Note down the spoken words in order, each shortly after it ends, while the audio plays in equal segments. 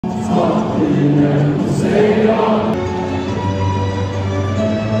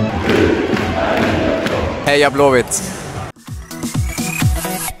Heja Blåvitt!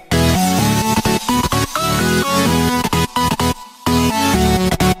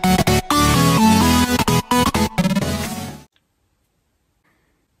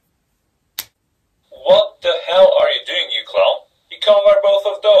 What the hell are you doing, you clown? You can't wear both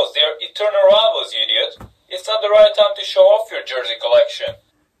of those, they are eternal rivals, you idiot. It's not the right time to show off your jersey collection.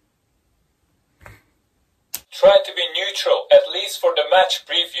 Try to be neutral, at least for the match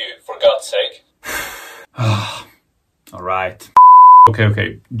preview, for God's sake. Alright.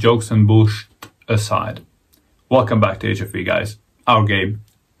 Okay, jokes and bullshit aside. Welcome back to HFV, guys. Our game,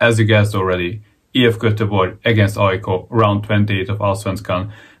 as you guessed already, IFK Göteborg against AIK, round 28 of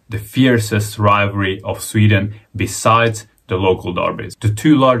Allsvenskan, the fiercest rivalry of Sweden besides the local derbies. The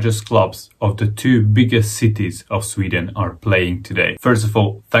two largest clubs of the two biggest cities of Sweden are playing today. First of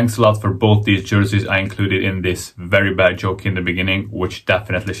all, thanks a lot for both these jerseys I included in this very bad joke in the beginning, which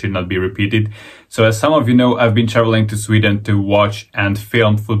definitely should not be repeated. So as some of you know, I've been traveling to Sweden to watch and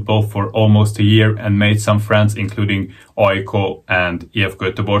film football for almost a year and made some friends, including AIK and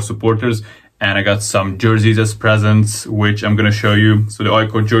IFK Göteborg supporters. And I got some jerseys as presents, which I'm gonna show you. So the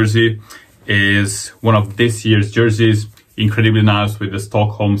AIK jersey is one of this year's jerseys. Incredibly nice with the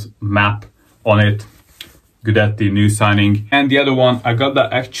Stockholm's map on it. Gudetti, new signing. And the other one, I got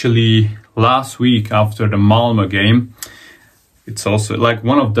that actually last week after the Malmö game. It's also like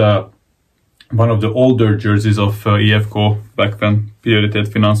one of the older jerseys of IFK back then. Prioritet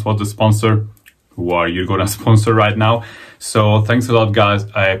Finans was the sponsor. Who are you gonna sponsor right now? So thanks a lot, guys.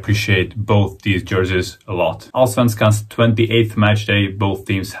 I appreciate both these jerseys a lot. Allsvenskan's 28th match day. Both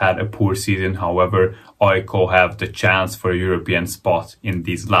teams had a poor season. However, AIK have the chance for a European spot in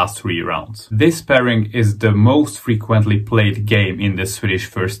these last 3 rounds. This pairing is the most frequently played game in the Swedish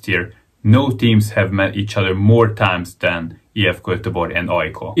first tier. No teams have met each other more times than IFK Göteborg and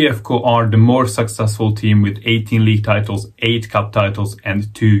AIK. IFK are the more successful team with 18 league titles, 8 cup titles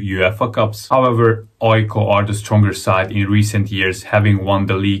and 2 UEFA Cups. However, AIK are the stronger side in recent years, having won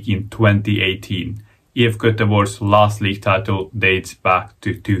the league in 2018. IFK Göteborg's last league title dates back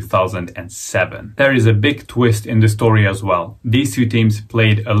to 2007. There is a big twist in the story as well. These two teams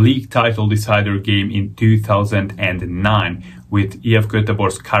played a league title decider game in 2009 with IFK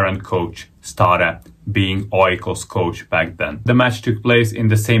Göteborg's current coach, Stare, being AIK's coach back then. The match took place in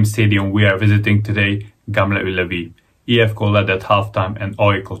the same stadium we are visiting today, Gamla Ullevi. IFK led at halftime and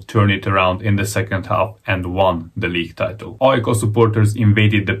AIK turned it around in the second half and won the league title. AIK supporters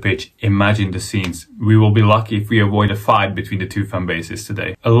invaded the pitch. Imagine the scenes. We will be lucky if we avoid a fight between the two fan bases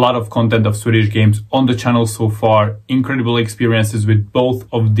today. A lot of content of Swedish games on the channel so far. Incredible experiences with both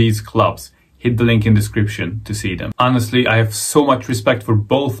of these clubs. Hit the link in the description to see them. Honestly, I have so much respect for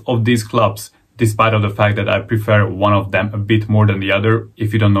both of these clubs, despite of the fact that I prefer one of them a bit more than the other.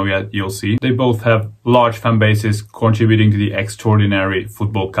 If you don't know yet, you'll see. They both have large fan bases contributing to the extraordinary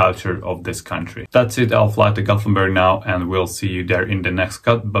football culture of this country. That's it, I'll fly to Gothenburg now and we'll see you there in the next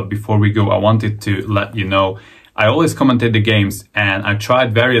cut. But before we go, I wanted to let you know, I always commentate the games and I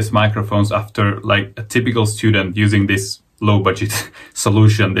tried various microphones after like a typical student using this low budget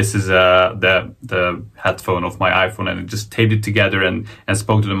solution. This is the headphone of my iPhone and it just taped it together and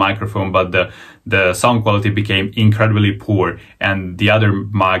spoke to the microphone, but the sound quality became incredibly poor and the other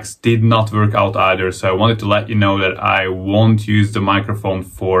mics did not work out either. So I wanted to let you know that I won't use the microphone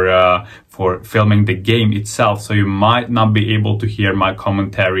for filming the game itself, so you might not be able to hear my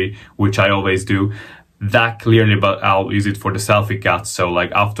commentary, which I always do, that clearly, but I'll use it for the selfie cuts. So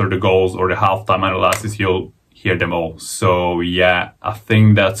like after the goals or the halftime analysis, you'll hear them all. So yeah, I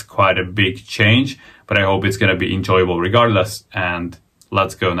think that's quite a big change, but I hope it's gonna be enjoyable regardless. And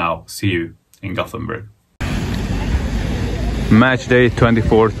let's go now. See you in Gothenburg. Match day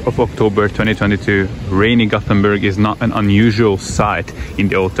 24th of October 2022. Rainy Gothenburg is not an unusual sight in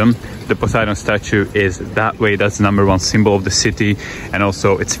the autumn. The Poseidon statue is that way. That's the #1 symbol of the city, and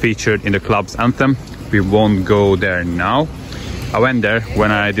also it's featured in the club's anthem. We won't go there now. I went there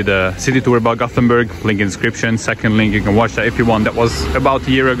when I did a city tour about Gothenburg, link in the description. Second link, you can watch that if you want. That was about a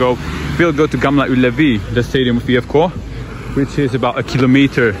year ago. We'll go to Gamla Ullevi, the stadium of IFK, which is about a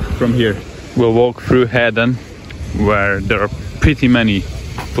kilometer from here. We'll walk through Heden, where there are pretty many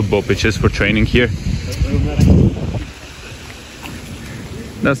football pitches for training here.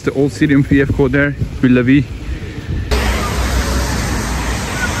 That's the old stadium for IFK there, Ullevi.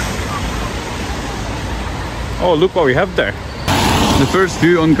 Oh, look what we have there. The first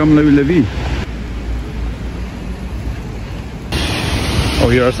view on Gamla Ullevi. Oh,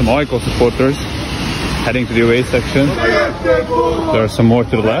 here are some AIK supporters heading to the away section. There are some more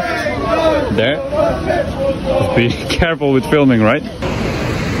to the left. There. Just be careful with filming, right?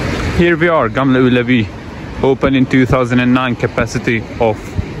 Here we are, Gamla Ullevi, opened in 2009, capacity of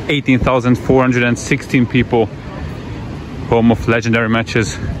 18,416 people, home of legendary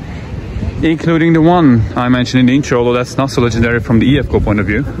matches, including the one I mentioned in the intro, although that's not so legendary from the IFK point of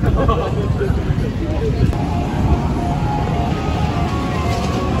view.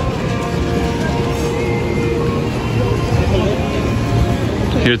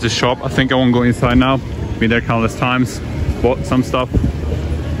 Here's the shop. I think I won't go inside now. Been there countless times, bought some stuff.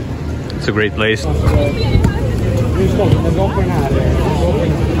 It's a great place.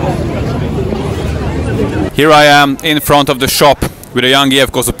 Here I am in front of the shop with a young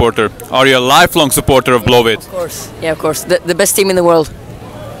IFK supporter. Are you a lifelong supporter of Blåvitt? Of course, yeah, of course. The best team in the world.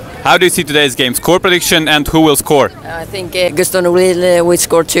 How do you see today's game? Score prediction and who will score? I think Gustav will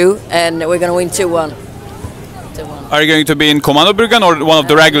score 2 and we're going to win 2-1. Are you going to be in Kommandobryggan or one of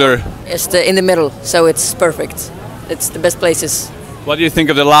the regular? It's in the middle, so it's perfect. It's the best places. What do you think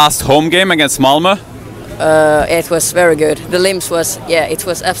of the last home game against Malmö? It was very good. The limbs was, yeah, it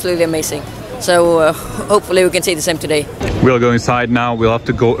was absolutely amazing. So hopefully we can see the same today. We'll go inside now. We'll have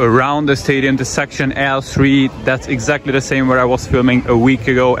to go around the stadium to section L3. That's exactly the same where I was filming a week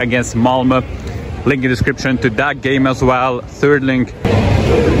ago against Malmö. Link in the description to that game as well. Third link.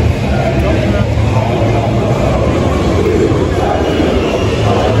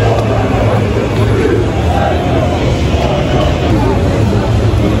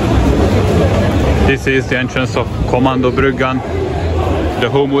 This is the entrance of Kommandobryggan, the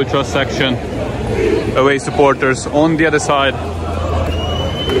home ultra section. Away supporters on the other side.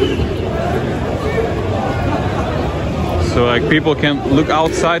 So like people can look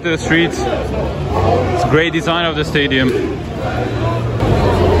outside to the streets. It's a great design of the stadium.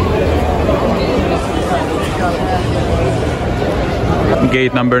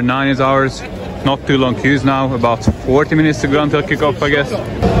 Gate number 9 is ours. Not too long queues now, about 40 minutes to go until kickoff, I guess.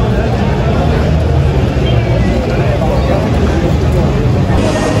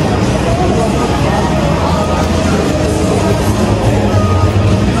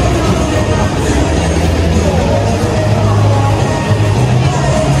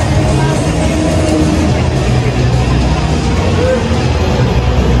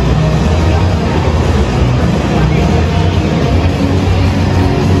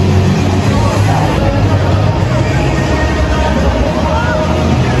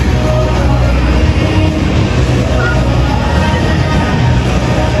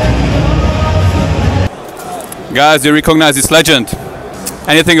 Guys, you recognize this legend.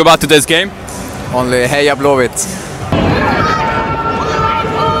 Anything about today's game? Only Heja Blåvitt.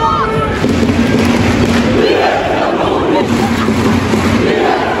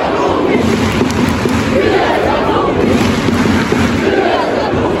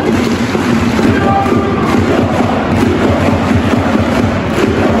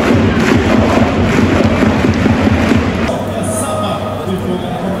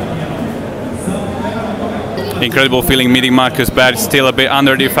 Incredible feeling meeting Marcus Berg, still a bit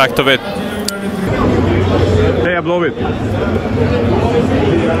under the effect of it. Heja Blåvitt!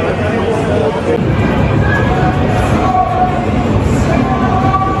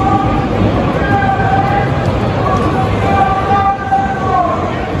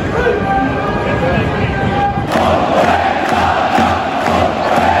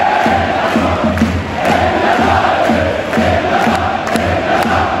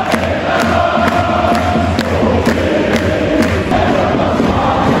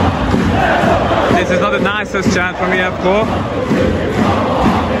 Nicest chant from IFK.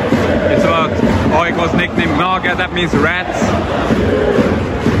 It's about AIK's nickname Gnaga, that means rats.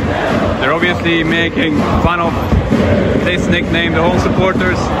 They're obviously making fun of this nickname, the home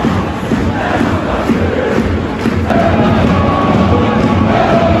supporters.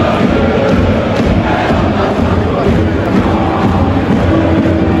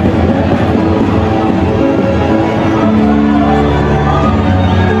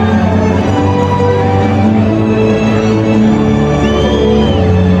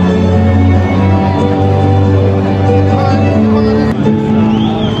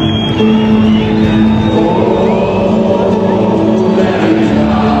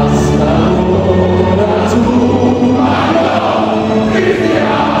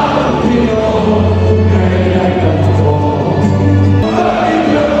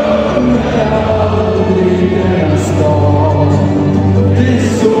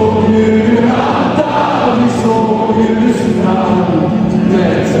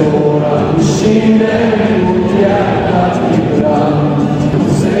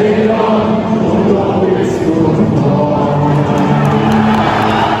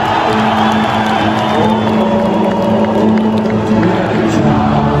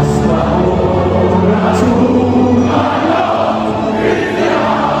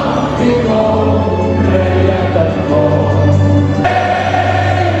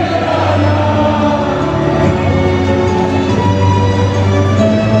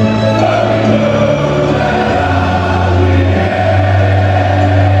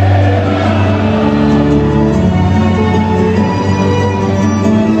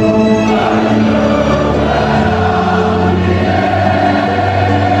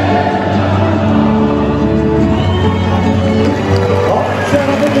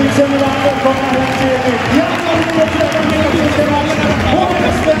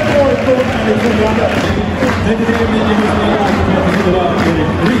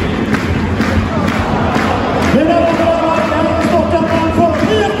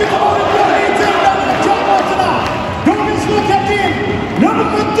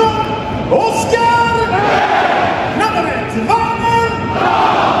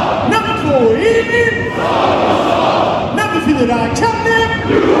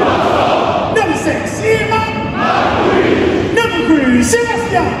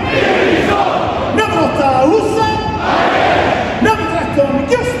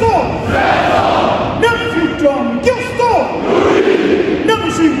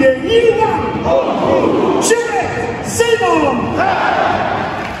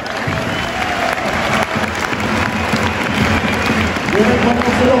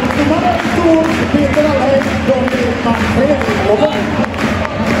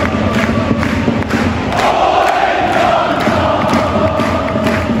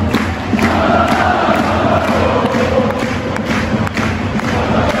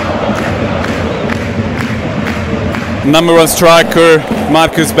 Number 1 striker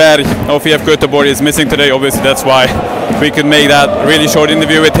Marcus Berg of IFK Göteborg is missing today. Obviously, that's why we could make that really short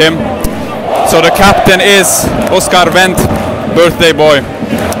interview with him. So the captain is Oscar Wendt, birthday boy.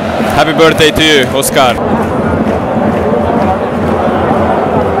 Happy birthday to you, Oscar.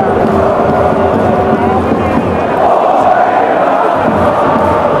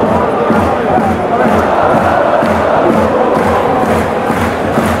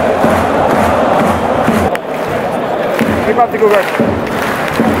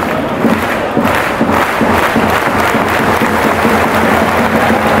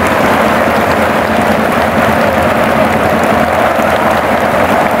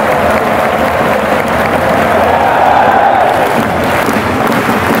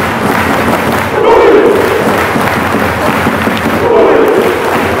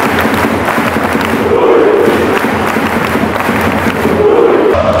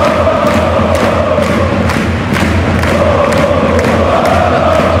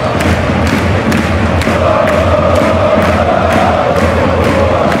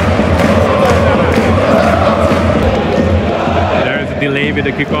 With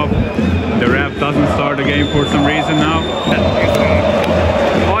the kickoff, the ref doesn't start the game for some reason now.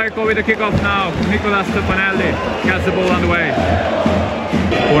 AIK with the kickoff now. Nicolas Stefanelli gets the ball on the way.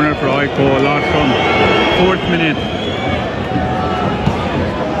 Corner for AIK, Larsson, 4th minute.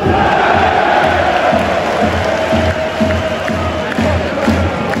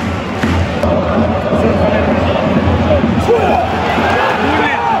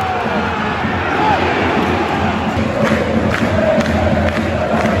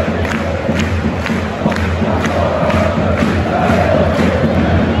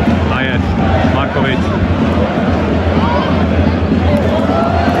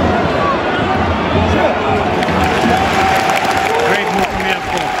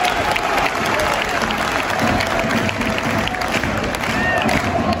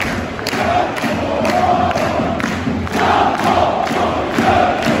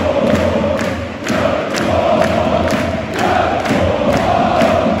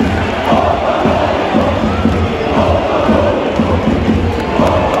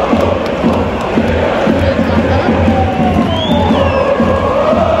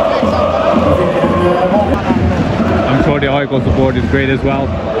 The AIK support is great as well.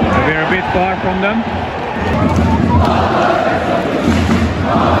 We're a bit far from them.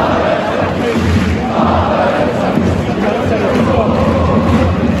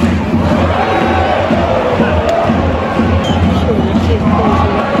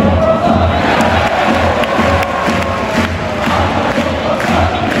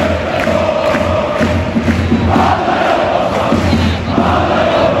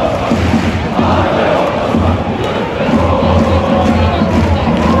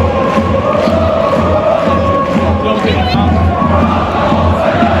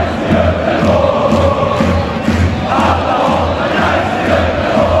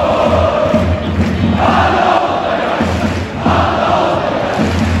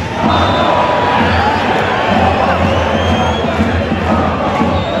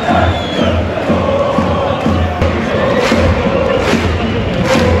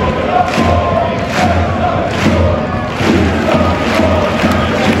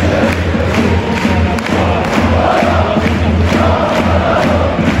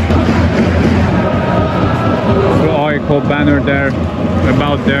 Banner there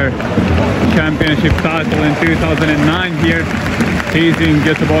about their championship title in 2009 here, teasing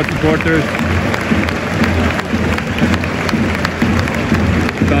Göteborg supporters.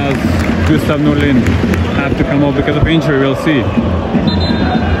 Does Gustav Norlin have to come off because of injury? We'll see.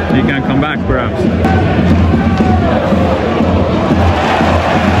 he can come back perhaps.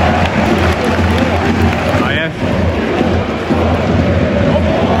 IF.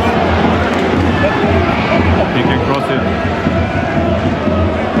 He can cross it.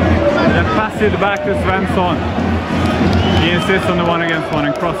 Then pass it back to Svensson. He insists on the 1-against-1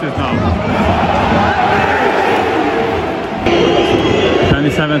 and crosses now.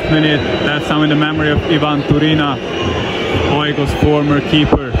 27th minute, that's now in the memory of Ivan Turina, AIK's former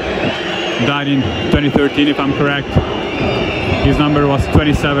keeper. Died in 2013 if I'm correct. His number was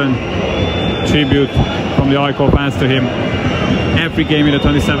 27. Tribute from the AIK fans to him. Every game in the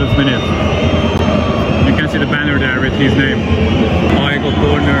 27th minute. You can see the banner there with his name. AIK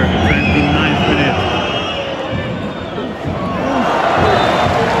corner, 29th minute.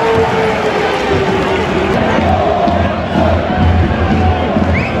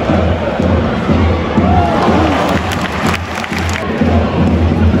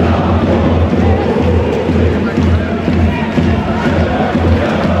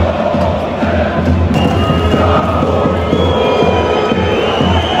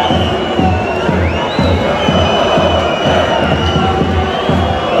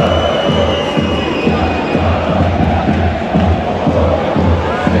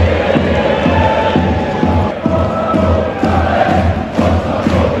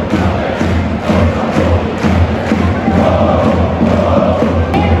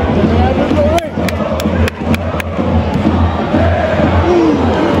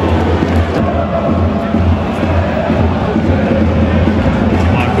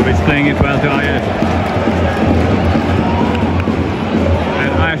 Playing it well to IF.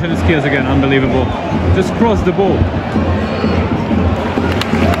 And IF and his skills again, unbelievable. Just cross the ball.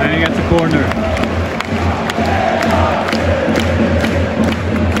 And he gets a corner.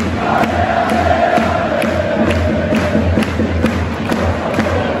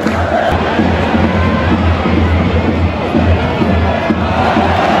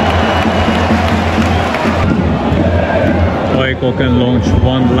 AIK can launch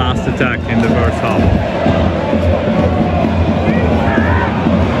one last attack in the first half.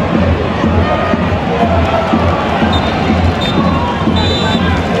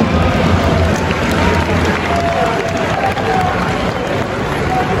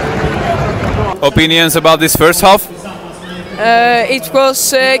 Opinions about this first half? It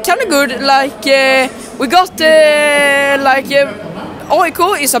was kind of good. Like we got AIK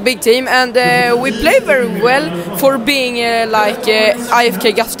is a big team, and we play very well for being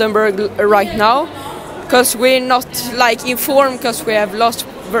IFK Gothenburg right now, because we're not like informed, because we have lost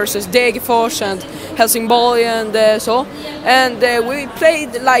versus Degerfors and Helsingborg and so, and we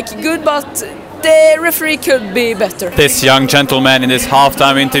played like good, but the referee could be better. This young gentleman in this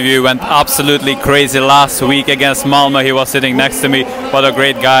halftime interview went absolutely crazy last week against Malmö. He was sitting next to me. What a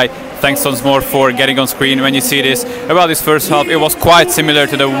great guy. Thanks once more for getting on screen. When you see this, about this first half, it was quite similar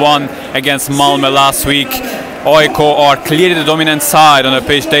to the one against Malmö last week. AIK are clearly the dominant side on the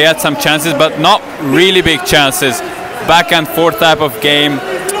pitch. They had some chances, but not really big chances. Back and forth type of game.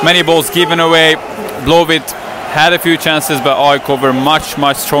 Many balls given away. Blåvitt had a few chances, but AIK were much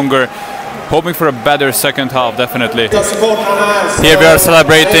stronger. Hoping for a better second half, definitely. Here we are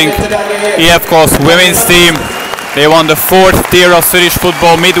celebrating IFK's women's team. They won the 4th tier of Swedish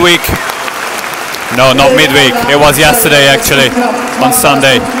football midweek. No, not midweek. It was yesterday, actually, on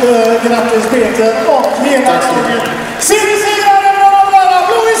Sunday.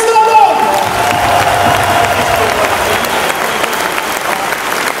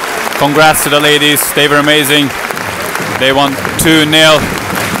 Congrats to the ladies. They were amazing. They won 2-0.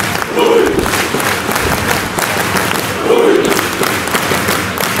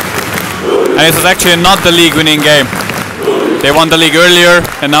 And this was actually not the league winning game. They won the league earlier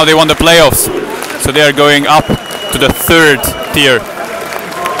and now they won the playoffs. So they are going up to the 3rd tier.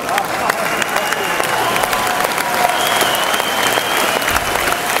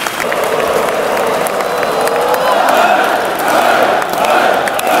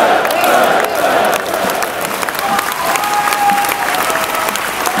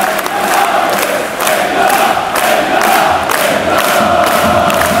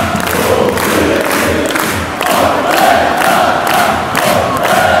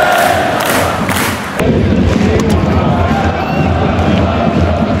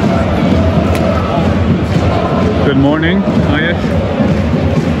 Good morning, IF.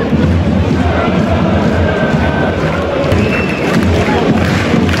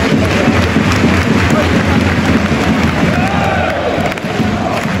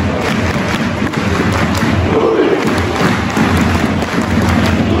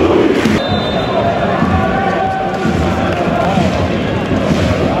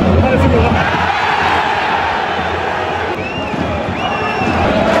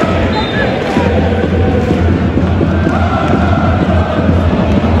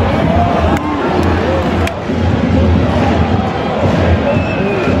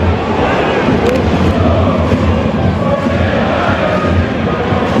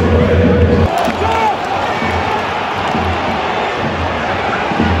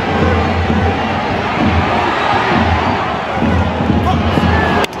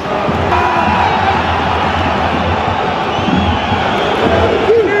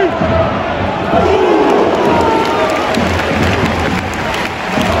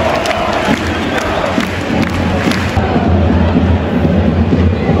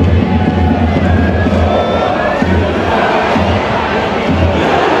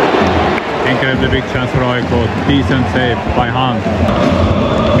 Decent save by Han.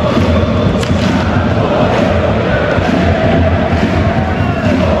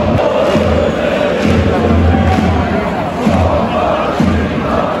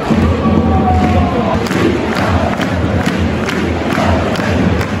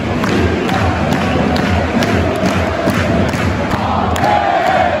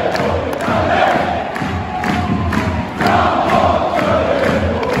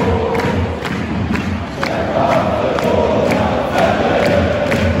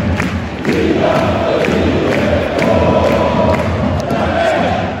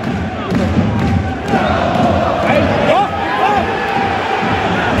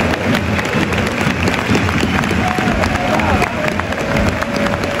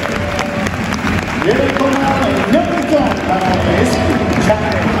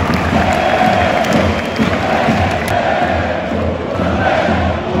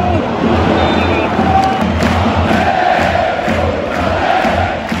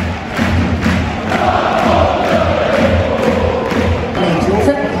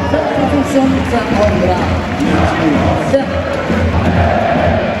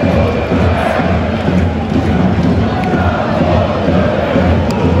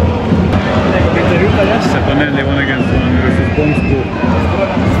 Sepanelli won against one versus Bongsbo.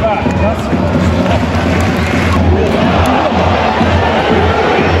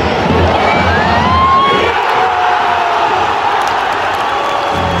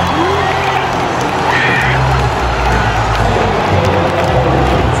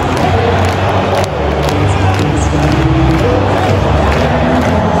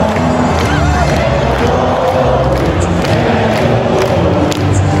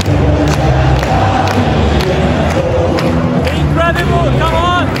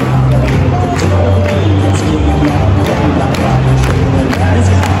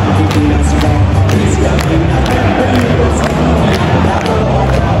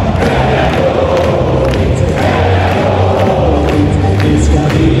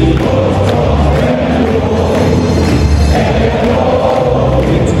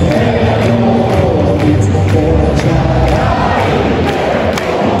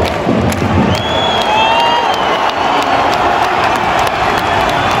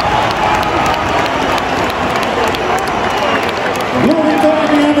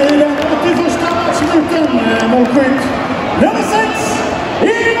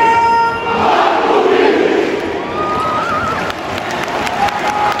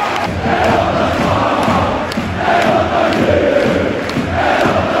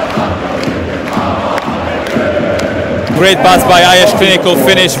 Great pass by IFK, clinical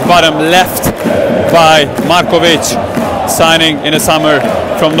finish, bottom left by Markovic, signing in the summer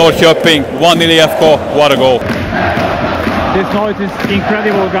from Norrköping. 1-0 IFK, what a goal. This noise is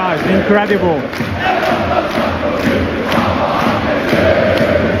incredible, guys, incredible.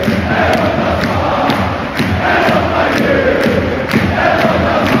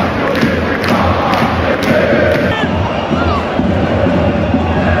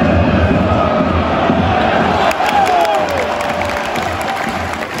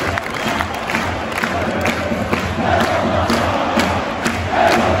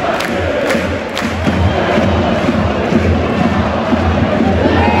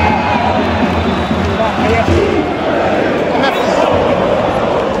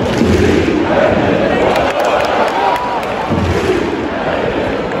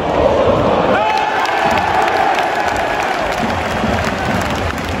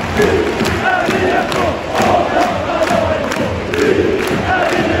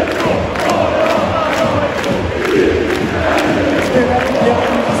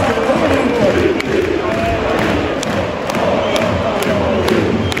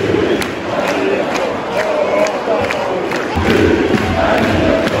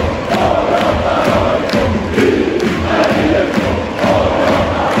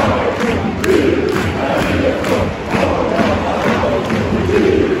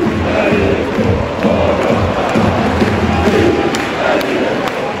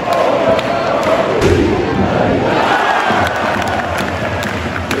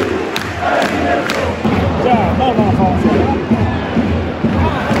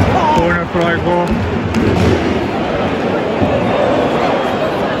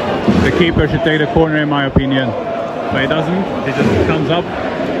 The keeper should take the corner in my opinion, but he doesn't, it just comes up.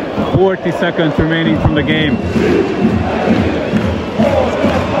 40 seconds remaining from the game.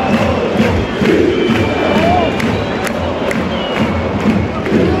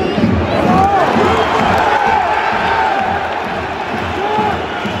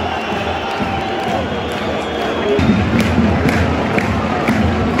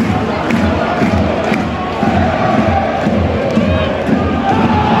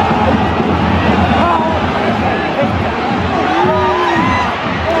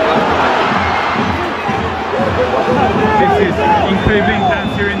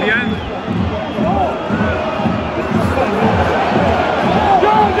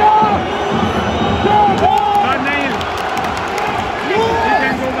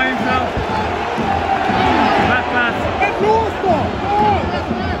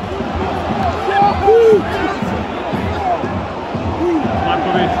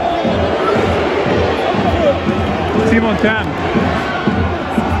 10.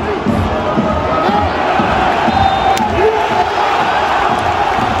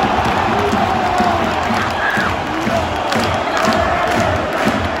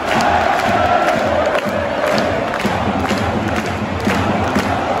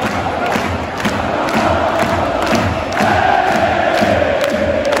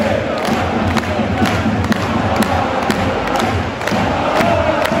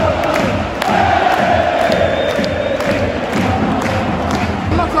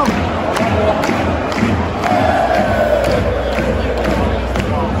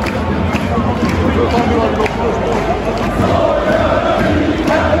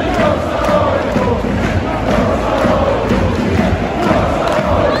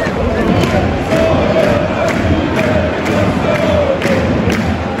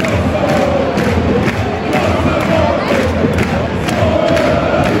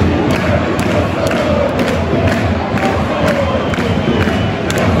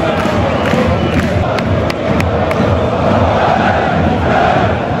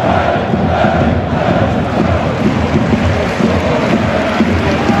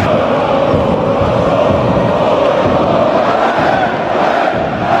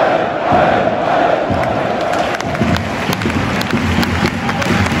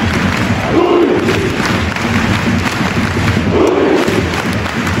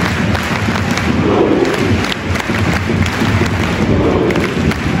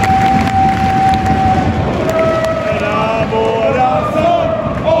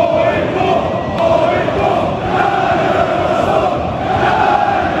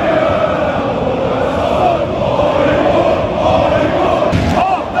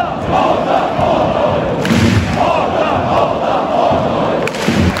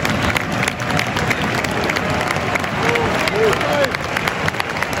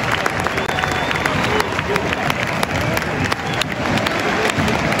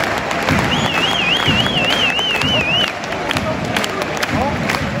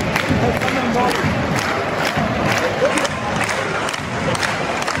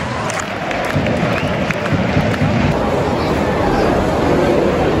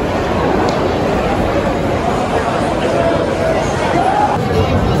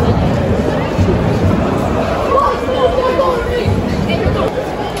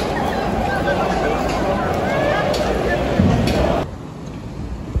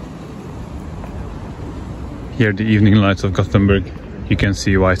 Here, the evening lights of Gothenburg. You can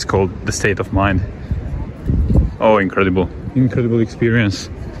see why it's called the state of mind. Oh, incredible. Incredible experience.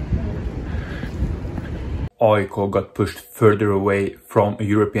 AIK got pushed further away from a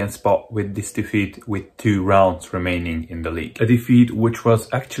European spot with this defeat with 2 rounds remaining in the league. A defeat which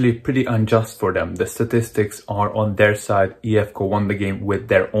was actually pretty unjust for them. The statistics are on their side. IFK won the game with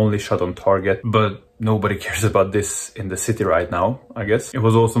their only shot on target, but nobody cares about this in the city right now, I guess. It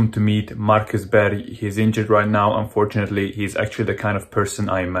was awesome to meet Marcus Berg. He's injured right now. Unfortunately, he's actually the kind of person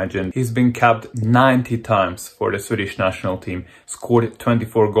I imagined. He's been capped 90 times for the Swedish national team, scored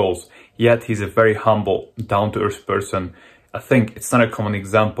 24 goals. Yet he's a very humble, down-to-earth person. I think it's not a common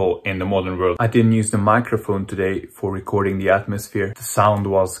example in the modern world. I didn't use the microphone today for recording the atmosphere. The sound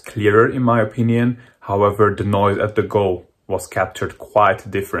was clearer in my opinion. However, the noise at the goal was captured quite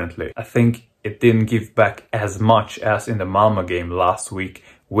differently. I think it didn't give back as much as in the Malmö game last week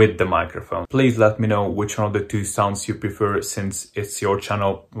with the microphone. Please let me know which one of the 2 sounds you prefer, since it's your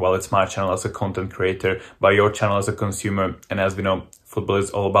channel. Well, it's my channel as a content creator, but your channel as a consumer. And as we know, football is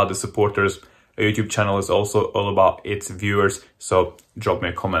all about the supporters. A YouTube channel is also all about its viewers. So drop me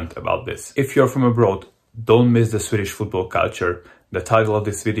a comment about this. If you're from abroad, don't miss the Swedish football culture. The title of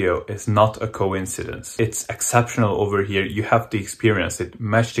this video is not a coincidence. It's exceptional over here. You have to experience it.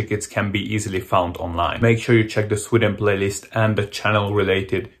 Match tickets can be easily found online. Make sure you check the Sweden playlist and the channel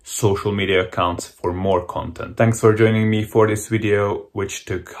related social media accounts for more content. Thanks for joining me for this video, which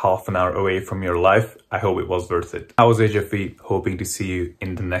took half an hour away from your life. I hope it was worth it. I was HFV, hoping to see you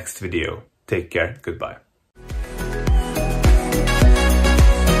in the next video. Take care. Goodbye.